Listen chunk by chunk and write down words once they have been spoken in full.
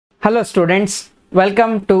Hello students,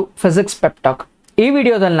 welcome to Physics Pep Talk. ಈ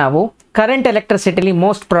ವಿಡಿಯೋದಲ್ಲಿ ನಾವು current ಎಲೆಕ್ಟ್ರಿಸಿಟಿಲಿ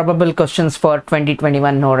most probable questions for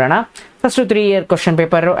 2021 ನೋಡೋಣ. First 3 year question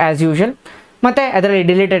paper as usual, ಮತ್ತೆ ಅದರಲ್ಲಿ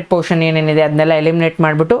ಡಿಲೀಟೆಡ್ ಪೋರ್ಷನ್ ಏನೇನಿದೆ ಅದನ್ನೆಲ್ಲ ಎಲಿಮಿನೇಟ್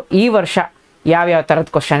ಮಾಡಿಬಿಟ್ಟು ಈ ವರ್ಷ ಯಾವ ಥರದ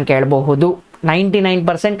ಕ್ವಶನ್ ಕೇಳಬಹುದು.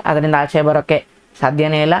 99% ಅದರಿಂದ ಆಚೆ ಬರೋಕ್ಕೆ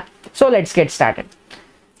ಸಾಧ್ಯನೇ ಇಲ್ಲ. So let's get started.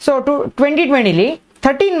 So 2020ಲಿ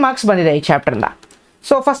 13 marks ಬಂದಿದೆ ಈ ಚಾಪ್ಟರ್ನ.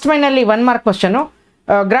 So first ಮೈನಲ್ಲಿ 1 mark question,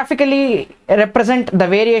 graphically represent the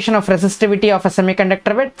variation of resistivity of a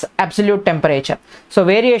semiconductor with absolute temperature. So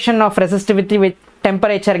variation of resistivity with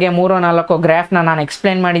temperature ಗೆ 3-4 ಗ್ರಾಫ್ ನಾನು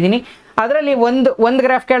ಎಕ್ಸ್ಪ್ಲೇನ್ ಮಾಡಿದ್ದೀನಿ. ಅದರಲ್ಲಿ ಒಂದು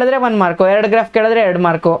ಗ್ರಾಫ್ ಕೇಳಿದ್ರೆ 1 mark, 2 graph ಕೇಳಿದ್ರೆ 2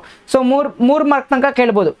 mark. So 3 mark ತನಕ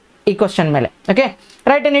ಕೇಳ್ಬೋದು ಈ ಕ್ವಶನ್ ಮೇಲೆ. Okay,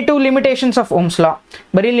 right any 2 limitations of Ohm's law,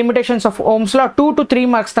 ಬರೀ limitations of Ohm's law 2 to 3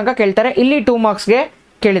 marks ತನಕ ಕೇಳ್ತಾರೆ. ಇಲ್ಲಿ 2 ಮಾರ್ಕ್ಸ್ಗೆ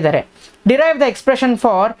ಕೇಳಿದ್ದಾರೆ. Derive the expression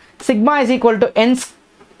for sigma is equal to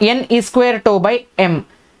n is square tau by m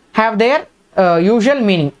have their usual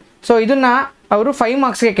meaning. So ಇದನ್ನ ಅವರು 5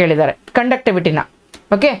 ಮಾರ್ಕ್ಸ್ಗೆ ಕೇಳಿದ್ದಾರೆ ಕಂಡಕ್ಟಿವಿಟಿನ.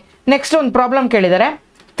 Okay, next ಒಂದು problem ಕೇಳಿದ್ದಾರೆ.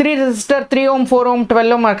 3 resistor 3 ohm 4 ohm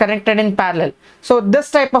 12 ohm are connected in parallel. So this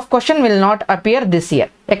type of question will not appear this year.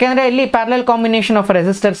 ಯಾಕೆಂದರೆ ಇಲ್ಲಿ parallel combination of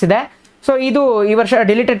resistors ಇದೆ. So ಇದು ಈ ವರ್ಷ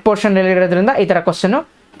ಡಿಲೀಟೆಡ್ ಪೋರ್ಷನ್ ಇರೋದ್ರಿಂದ ಈ ಥರ ಕ್ವಶನ್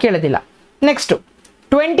ಕೇಳೋದಿಲ್ಲ. ನೆಕ್ಸ್ಟ್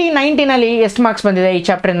 2019ನಲ್ಲಿ ಎಷ್ಟು ಮಾರ್ಕ್ಸ್ ಬಂದಿದೆ ಈ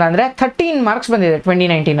ಚಾಪ್ಟರಿಂದ ಅಂದರೆ 13 ಮಾರ್ಕ್ಸ್ ಬಂದಿದೆ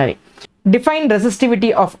 2019ನಲ್ಲಿ. Define resistivity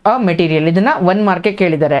of a material, ಇದನ್ನ 1 ಮಾರ್ಕ್ಗೆ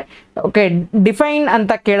ಕೇಳಿದ್ದಾರೆ. ಓಕೆ, ಡಿಫೈನ್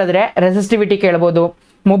ಅಂತ ಕೇಳಿದ್ರೆ ರೆಸಿಸ್ಟಿವಿಟಿ ಕೇಳ್ಬೋದು,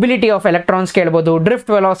 ಮೊಬಿಲಿಟಿ ಆಫ್ ಎಲೆಕ್ಟ್ರಾನ್ಸ್ ಕೇಳ್ಬೋದು,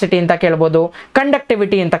 ಡ್ರಿಫ್ಟ್ ವೆಲಾಸಿಟಿ ಅಂತ ಕೇಳ್ಬೋದು,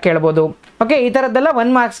 ಕಂಡಕ್ಟಿವಿಟಿ ಅಂತ ಕೇಳ್ಬೋದು. ಓಕೆ, ಈ ಥರದ್ದೆಲ್ಲ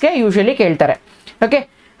 1 ಮಾರ್ಕ್ಸ್ಗೆ ಯೂಶಲಿ ಕೇಳ್ತಾರೆ. Okay,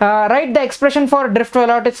 right the expression for drift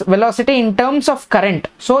velocity in terms of current.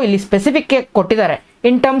 So ಇಲ್ಲಿ ಸ್ಪೆಸಿಫಿಕ್ ಕೊಟ್ಟಿದ್ದಾರೆ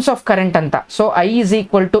ಇನ್ ಟರ್ಮ್ಸ್ ಆಫ್ ಕರೆಂಟ್ ಅಂತ. So I is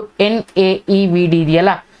equal to NAEVD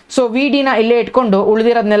ಇದೆಯಲ್ಲ, ಸೊ ವಿ ಡಿನ ಇಲ್ಲೇ ಇಟ್ಕೊಂಡು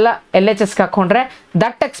ಉಳಿದಿರೋದನ್ನೆಲ್ಲ LHS ಹಾಕೊಂಡ್ರೆ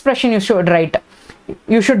that expression you should write.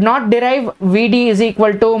 You should not derive V D is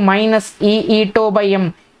equal to minus E tau by M.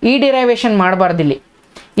 ಈ derivation ಮಾಡಬಾರ್ದು,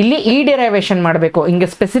 ಇಲ್ಲಿ ಈ derivation ಮಾಡಬೇಕು ಹಿಂಗೆ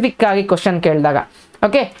ಸ್ಪೆಸಿಫಿಕ್ ಆಗಿ ಕ್ವಶನ್ ಕೇಳಿದಾಗ.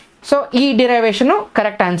 ಓಕೆ, ಸೊ ಈ ಡಿರೈವೇಷನು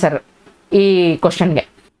ಕರೆಕ್ಟ್ ಆನ್ಸರ್ ಈ ಕ್ವಶನ್ಗೆ.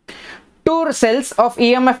 2 cells of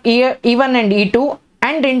EMF E1 and E2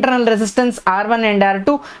 and internal resistance R1 and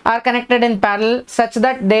R2 are connected in parallel such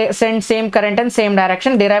that they send same current and same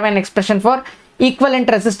direction. Derive an expression for equivalent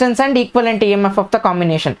resistance and equivalent EMF of the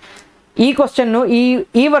combination. ಈ question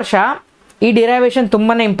ಈ ವರ್ಷ ಈ derivation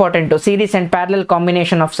ತುಂಬಾನೇ important. Series and parallel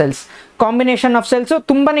combination of cells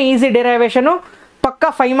ತುಂಬಾನೇ easy ಡಿರೈವೇಷನು. ಪಕ್ಕ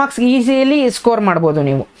 5 marks easily score ಮಾಡ್ಬೋದು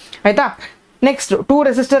ನೀವು, ಆಯಿತಾ. Next 2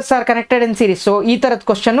 resistors are connected in series. So ಈ ಥರದ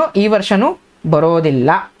ಕ್ವಶನು ಈ ವರ್ಷನೂ ಬರೋದಿಲ್ಲ.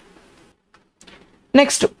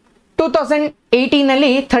 ನೆಕ್ಸ್ಟ್ 2018ನಲ್ಲಿ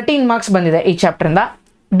 13 ಮಾರ್ಕ್ಸ್ ಬಂದಿದೆ ಈ ಚಾಪ್ಟರಿಂದ.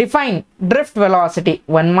 Define drift velocity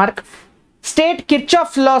 1 mark. State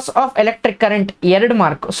Kirchhoff loss of electric current 2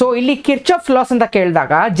 mark. So ಇಲ್ಲಿ ಕಿರ್ಚಾಫ್ ಲಾಸ್ ಅಂತ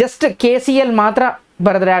ಕೇಳಿದಾಗ ಜಸ್ಟ್ KCL ಮಾತ್ರ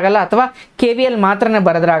ಬರೆದ್ರೆ ಆಗಲ್ಲ, ಅಥವಾ KVL ಮಾತ್ರನೇ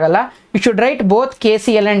ಬರೆದ್ರೆ ಆಗಲ್ಲ. You should write both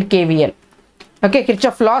KCL and KVL. Okay,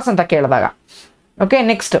 Kirchhoff loss ಅಂತ ಕೇಳಿದಾಗ. Okay,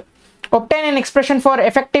 next obtain an expression for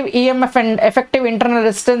effective EMF and effective internal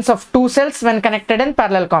resistance of 2 cells when connected in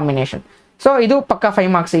parallel combination. So ಇದು ಪಕ್ಕ 5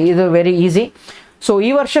 marks, ಇದು very easy. So ಈ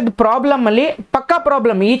ವರ್ಷದ ಪ್ರಾಬ್ಲಮಲ್ಲಿ ಪಕ್ಕಾ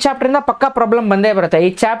problem, ಈ ಚಾಪ್ಟ್ರಿಂದ ಪಕ್ಕಾ ಪ್ರಾಬ್ಲಮ್ ಬಂದೇ ಬರುತ್ತೆ. ಈ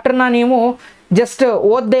ಚಾಪ್ಟರ್ನ ನೀವು ಜಸ್ಟ್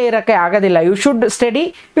ಓದದೇ ಇರೋಕ್ಕೆ ಆಗೋದಿಲ್ಲ. You should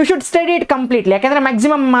study it completely. ಯಾಕೆಂದರೆ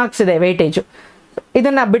ಮ್ಯಾಕ್ಸಿಮಮ್ ಮಾರ್ಕ್ಸ್ ಇದೆ ವೆಯ್ಟೇಜು.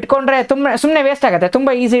 ಇದನ್ನು ಬಿಟ್ಕೊಂಡ್ರೆ ಸುಮ್ಮನೆ ವೇಸ್ಟ್ ಆಗುತ್ತೆ. ತುಂಬ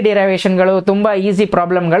ಈಸಿ ಡಿರೈವೇಷನ್ಗಳು, ತುಂಬ ಈಸಿ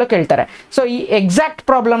ಪ್ರಾಬ್ಲಮ್ಗಳು ಕೇಳ್ತಾರೆ. ಸೊ ಈ ಎಕ್ಸಾಕ್ಟ್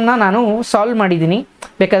ಪ್ರಾಬ್ಲಮ್ನ ನಾನು ಸಾಲ್ವ್ ಮಾಡಿದ್ದೀನಿ,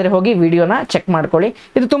 ಬೇಕಾದರೆ ಹೋಗಿ ವಿಡಿಯೋನ ಚೆಕ್ ಮಾಡ್ಕೊಳ್ಳಿ.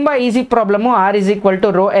 ಇದು ತುಂಬ easy problem. R is equal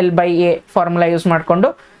to rho L by A formula use ಮಾಡಿಕೊಂಡು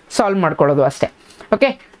ಸಾಲ್ವ್ ಮಾಡ್ಕೊಳ್ಳೋದು ಅಷ್ಟೇ. Okay,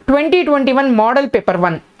 2021 model paper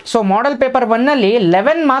 1. So model paper 1ನಲ್ಲಿ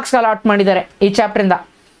 11 marks allot ಮಾಡಿದ್ದಾರೆ ಈ ಚಾಪ್ಟ್ರಿಂದ.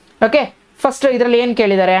 ಓಕೆ, ಫಸ್ಟ್ ಇದರಲ್ಲಿ ಏನು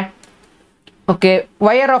ಕೇಳಿದ್ದಾರೆ? Okay,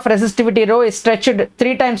 wire of resistivity rho is stretched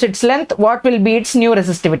 3 times its length. What will be it's new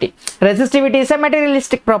resistivity? Resistivity is A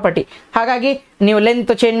materialistic property. ಹಾಗಾಗಿ ನೀವು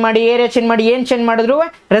length change ಮಾಡಿ, area change ಮಾಡಿ, ಏನು ಚೇಂಜ್ ಮಾಡಿದ್ರು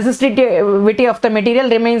resistivity of the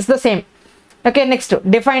material remains the same. Okay, next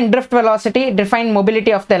define drift velocity, define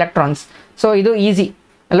mobility of the electrons. So ಇದು easy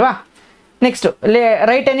ಅಲ್ವಾ. Next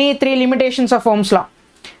right any 3 limitations of Ohm's law.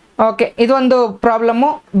 Okay, ಇದೊಂದು problem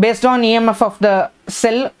based on EMF of the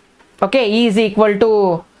cell. Okay, E is equal to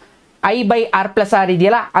I by R plus R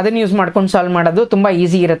ಇದೆಯಲ್ಲ, ಅದನ್ನು use ಮಾಡ್ಕೊಂಡು solve ಮಾಡೋದು ತುಂಬ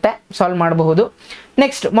easy ಇರುತ್ತೆ, solve ಮಾಡಬಹುದು.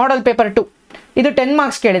 ನೆಕ್ಸ್ಟ್ ಮಾಡೆಲ್ ಪೇಪರ್ 2, ಇದು 10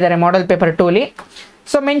 marks ಕೇಳಿದ್ದಾರೆ model paper 2ಲಿ.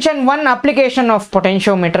 So mention 1 application of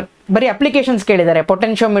ಪೊಟೆನ್ಶಿಯೋಮೀಟರ್. ಬರೀ ಅಪ್ಲಿಕೇಶನ್ಸ್ ಕೇಳಿದ್ದಾರೆ,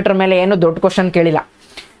 ಪೊಟೆನ್ಶಿಯೋಮೀಟರ್ ಮೇಲೆ ಏನು ದೊಡ್ಡ ಕ್ವಶನ್ ಕೇಳಿಲ್ಲ.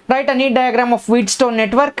 Write a neat diagram of Wheatstone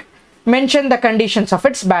network. Mention the conditions of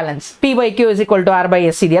it's balance. P/Q is equal to R by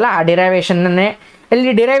S ಇದೆಯಲ್ಲ, ಆ ಡಿರೈವೇಷನ್ನೇ.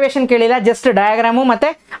 ಇಲ್ಲಿ ಡಿರೈವೇಷನ್ ಕೇಳಿಲ್ಲ, ಜಸ್ಟ್ ಡಯಾಗ್ರಾಮು ಮತ್ತು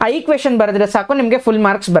ಆ ಈಕ್ವೇಷನ್ ಬರೆದ್ರೆ ಸಾಕು, ನಿಮಗೆ ಫುಲ್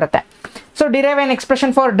ಮಾರ್ಕ್ಸ್ ಬರುತ್ತೆ. So derive an expression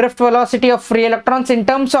for drift velocity of free electrons in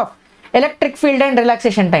terms of electric field and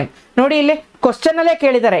relaxation time. ನೋಡಿ ಇಲ್ಲಿ ಕ್ವಶನಲ್ಲೇ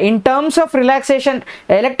ಕೇಳಿದ್ದಾರೆ in terms of relaxation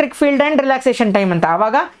electric field and relaxation time ಅಂತ.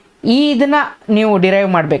 ಆವಾಗ ಇದನ್ನ ನೀವು ಡಿರೈವ್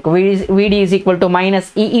ಮಾಡಬೇಕು. V D is equal to minus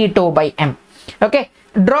E tau by M. Okay,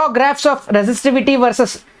 draw graphs of resistivity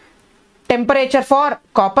versus temperature for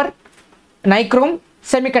copper, nichrome,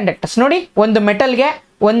 semiconductors. ನೋಡಿ ಒಂದು ಮೆಟಲ್ಗೆ,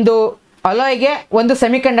 ಒಂದು ಅಲಾಯ್ಗೆ, ಒಂದು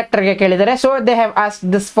ಸೆಮಿಕಂಡಕ್ಟರ್ಗೆ ಕೇಳಿದ್ದಾರೆ. So they have ask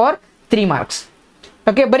this for 3 marks.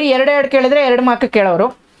 Okay, ಬರೀ 2 ಕೇಳಿದರೆ 2 ಮಾರ್ಕ್ ಕೇಳೋರು.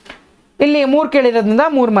 ಇಲ್ಲಿ 3 ಕೇಳಿರೋದ್ರಿಂದ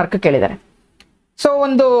 3 ಮಾರ್ಕ್ ಕೇಳಿದ್ದಾರೆ. ಸೊ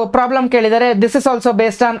ಒಂದು ಪ್ರಾಬ್ಲಮ್ ಕೇಳಿದ್ದಾರೆ, this is also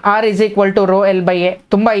based on R is equal to rho L by A.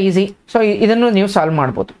 ತುಂಬ ಈಸಿ. ಸೊ ಇದನ್ನು ನೀವು ಸಾಲ್ವ್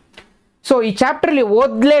ಮಾಡ್ಬೋದು. ಸೊ ಈ ಚಾಪ್ಟ್ರಲ್ಲಿ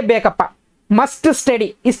ಓದಲೇಬೇಕಪ್ಪ, ಮಸ್ಟ್ ಸ್ಟಡಿ.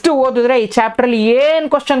 ಇಷ್ಟು ಓದಿದ್ರೆ ಈ ಚಾಪ್ಟ್ರಲ್ಲಿ ಏನು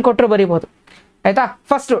ಕ್ವಶನ್ ಕೊಟ್ಟರು ಬರಿಬೋದು. ಆಯಿತಾ?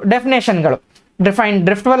 First ಡೆಫಿನೇಷನ್ಗಳು: define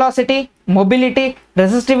drift velocity, mobility,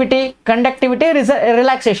 resistivity, conductivity,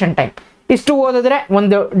 relaxation time. ಇಷ್ಟು ಓದಿದ್ರೆ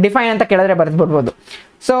ಒಂದು ಡಿಫೈನ್ ಅಂತ ಕೇಳಿದ್ರೆ ಬರೆದ್ಬಿಡ್ಬೋದು.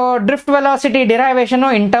 So drift velocity ಡಿರೈವೇಷನು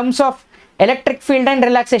in terms of electric field and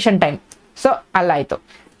relaxation time. So ಅಲ್ಲಾಯಿತು.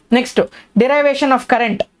 Next derivation of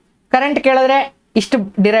current. Current ಕೇಳಿದ್ರೆ ಇಷ್ಟು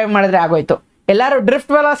ಡಿರೈವ್ ಮಾಡಿದ್ರೆ ಆಗೋಯ್ತು. ಎಲ್ಲರೂ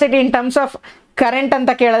drift velocity in terms of current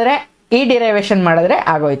ಅಂತ ಕೇಳಿದ್ರೆ ಈ ಡಿರೈವೇಷನ್ ಮಾಡಿದ್ರೆ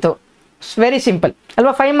ಆಗೋಯ್ತು. ವೆರಿ ಸಿಂಪಲ್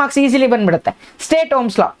ಅಲ್ವಾ? 5 marks ಈಸಿಲಿ ಬಂದ್ಬಿಡುತ್ತೆ. State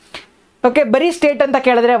Ohm's law. ಓಕೆ, ಬರೀ ಸ್ಟೇಟ್ ಅಂತ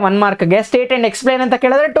ಕೇಳಿದ್ರೆ 1 ಮಾರ್ಕ್ಗೆ, ಸ್ಟೇಟ್ ಆ್ಯಂಡ್ ಎಕ್ಸ್ಪ್ಲೈನ್ ಅಂತ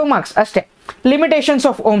ಕೇಳಿದ್ರೆ 2 marks ಅಷ್ಟೇ. Limitations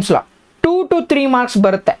of Ohm's law 2 to 3 marks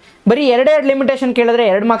ಬರುತ್ತೆ. ಬರೀ 2 ಲಿಮಿಟೇಷನ್ ಕೇಳಿದ್ರೆ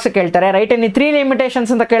 2 marks ಕೇಳ್ತಾರೆ. ರೈಟ್ ಎನಿ 3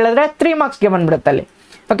 ಲಿಮಿಟೇಷನ್ಸ್ ಅಂತ ಕೇಳಿದ್ರೆ 3 marksಗೆ ಬಂದ್ಬಿಡುತ್ತೆ ಅಲ್ಲಿ.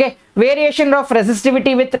 Okay, variation of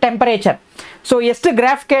resistivity with temperature. So ಎಷ್ಟು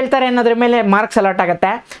ಗ್ರಾಫ್ ಕೇಳ್ತಾರೆ ಅನ್ನೋದ್ರ ಮೇಲೆ ಮಾರ್ಕ್ಸ್ ಅಲಾಟ್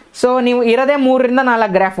ಆಗುತ್ತೆ. ಸೊ ನೀವು ಇರೋದೇ 3 ರಿಂದ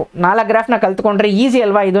 4 ಗ್ರಾಫು. 4 ಗ್ರಾಫ್ನ ಕಲ್ತ್ಕೊಂಡ್ರೆ ಈಸಿ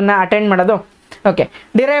ಅಲ್ವಾ ಇದನ್ನ ಅಟೆಂಡ್ ಮಾಡೋದು. Okay,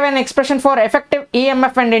 derive on expression for effective E M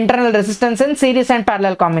F and internal resistance in series and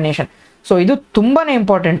parallel combination. So ಇದು ತುಂಬಾ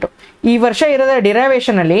ಇಂಪಾರ್ಟೆಂಟು. ಈ ವರ್ಷ ಇರೋದ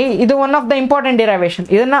ಡಿರೈವೇಷನಲ್ಲಿ ಇದು one of the important derivation.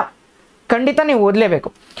 ಇದನ್ನು ಖಂಡಿತ ನೀವು ಓದಲೇಬೇಕು.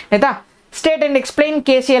 ಆಯಿತಾ? State and explain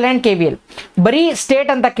K C L and K V L. ಬರೀ ಸ್ಟೇಟ್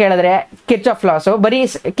ಅಂತ ಕೇಳಿದ್ರೆ ಕಿರ್ಚಾಫ್ ಲಾಸು, ಬರೀ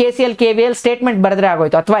K C L K V L statement ಬರೆದ್ರೆ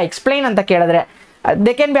ಆಗೋಯ್ತು. ಅಥವಾ ಎಕ್ಸ್ಪ್ಲೈನ್ ಅಂತ ಕೇಳಿದ್ರೆ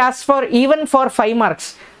they can be ask for even for 5 marks.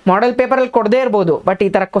 Model ಪೇಪರಲ್ಲಿ ಕೊಡದೇ ಇರ್ಬೋದು, ಬಟ್ ಈ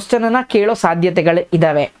ಥರ ಕ್ವಶನನ್ನು ಕೇಳೋ ಸಾಧ್ಯತೆಗಳು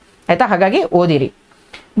ಇದ್ದಾವೆ. ಆಯಿತಾ? ಹಾಗಾಗಿ ಓದಿರಿ.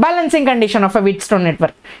 Balancing condition of a Wheatstone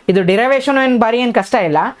network. ಇದು ಡಿರೈವೇಷನ್ ಏನು ಭಾರಿ ಏನು ಕಷ್ಟ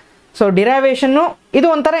ಇಲ್ಲ. ಸೊ ಡಿರೈವೇಷನ್ನು ಇದು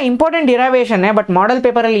ಒಂಥರ ಇಂಪಾರ್ಟೆಂಟ್ ಡಿರೈವೇಷನ್ನೇ, ಬಟ್ ಮಾಡೆಲ್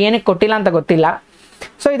ಪೇಪರಲ್ಲಿ ಏನಕ್ಕೆ ಕೊಟ್ಟಿಲ್ಲ ಅಂತ ಗೊತ್ತಿಲ್ಲ.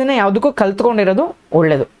 ಸೊ ಇದನ್ನು ಯಾವುದಕ್ಕೂ ಕಲ್ತ್ಕೊಂಡಿರೋದು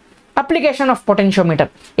ಒಳ್ಳೆಯದು. ಅಪ್ಲಿಕೇಶನ್ ಆಫ್ ಪೊಟೆನ್ಷಿಯೋಮೀಟರ್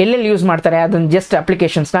ಎಲ್ಲೆಲ್ಲಿ ಯೂಸ್ ಮಾಡ್ತಾರೆ ಅದನ್ನು ಜಸ್ಟ್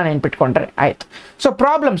ಅಪ್ಲಿಕೇಶನ್ಸ್ನ ನೆನ್ಪಿಟ್ಕೊಂಡ್ರೆ ಆಯಿತು. ಸೊ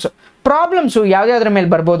ಪ್ರಾಬ್ಲಮ್ಸು ಯಾವುದ್ಯಾವ್ದ್ರ ಮೇಲೆ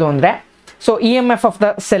ಬರ್ಬೋದು ಅಂದರೆ, so E M F of the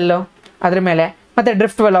cell ಅದ್ರ ಮೇಲೆ, ಮತ್ತು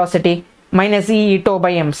drift velocity minus E tau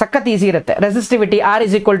by M ಸಖತ್ ಈಸಿ ಇರುತ್ತೆ. Resistivity R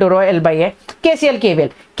is equal to rho L by A. K C L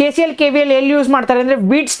K V L ಎಲ್ಲಿ use ಮಾಡ್ತಾರೆ ಅಂದರೆ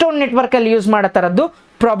Wheatstone ನೆಟ್ವರ್ಕಲ್ಲಿ use ಮಾಡೋ ಥರದ್ದು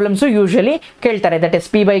ಪ್ರಾಬ್ಲಮ್ಸು ಯೂಶಲಿ ಕೇಳ್ತಾರೆ. That is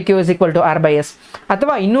P by Q is equal to R by S.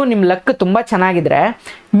 ಅಥವಾ ಇನ್ನೂ ನಿಮ್ಮ luck ತುಂಬ ಚೆನ್ನಾಗಿದ್ರೆ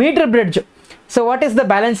metre bridge. So what is the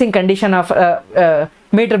balancing condition of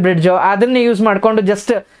metre bridge, ಅದನ್ನೇ ಯೂಸ್ ಮಾಡಿಕೊಂಡು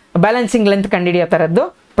ಜಸ್ಟ್ ಬ್ಯಾಲೆನ್ಸಿಂಗ್ ಲೆಂತ್ ಕಂಡುಹಿಡಿಯೋ ಥರದ್ದು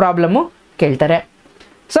ಪ್ರಾಬ್ಲಮ್ಮು ಕೇಳ್ತಾರೆ.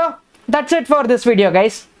 So that's it for this video,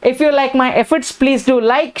 guys. If you like my efforts, please do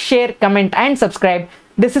like, share, comment and subscribe.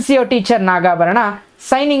 This is your teacher Nagavarana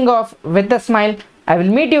signing off with a smile. I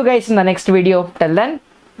will meet you guys in the next video. Till then,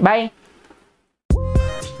 bye.